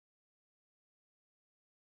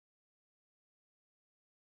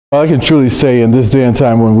I can truly say in this day and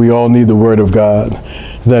time when we all need the Word of God,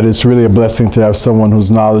 that it's really a blessing to have someone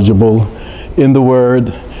who's knowledgeable in the Word,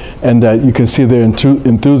 and that you can see their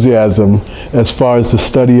enthusiasm as far as the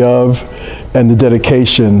study of and the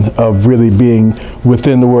dedication of really being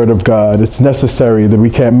within the Word of God. It's necessary that we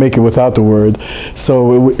can't make it without the Word.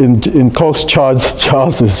 So in Coach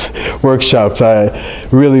Charles's workshops, I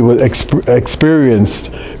really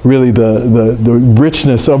experienced really the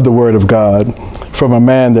richness of the Word of God from a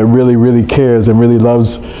man that really cares and really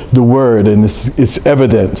loves the Word, and it's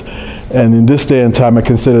evident. And in this day and time, I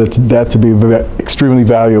consider that to be extremely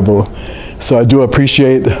valuable. So I do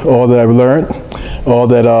appreciate all that I've learned, all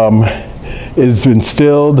that is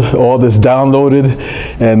instilled, all that's downloaded,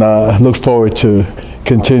 and look forward to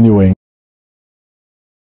continuing.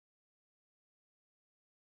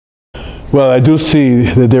 Well, I do see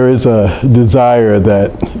that there is a desire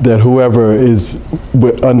that whoever is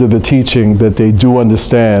under the teaching, that they do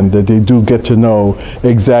understand, that they do get to know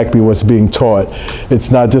exactly what's being taught.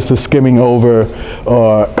 It's not just a skimming over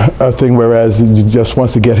or a thing whereas he just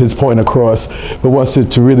wants to get his point across, but wants it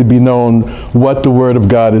to really be known what the Word of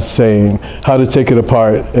God is saying, how to take it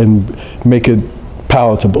apart and make it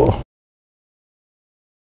palatable.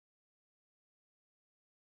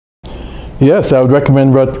 Yes, I would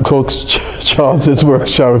recommend Coach Charles's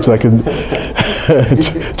workshops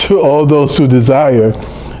to all those who desire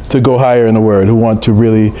to go higher in the Word, who want to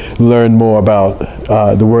really learn more about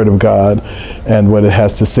the Word of God and what it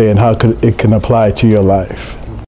has to say and how it can apply to your life.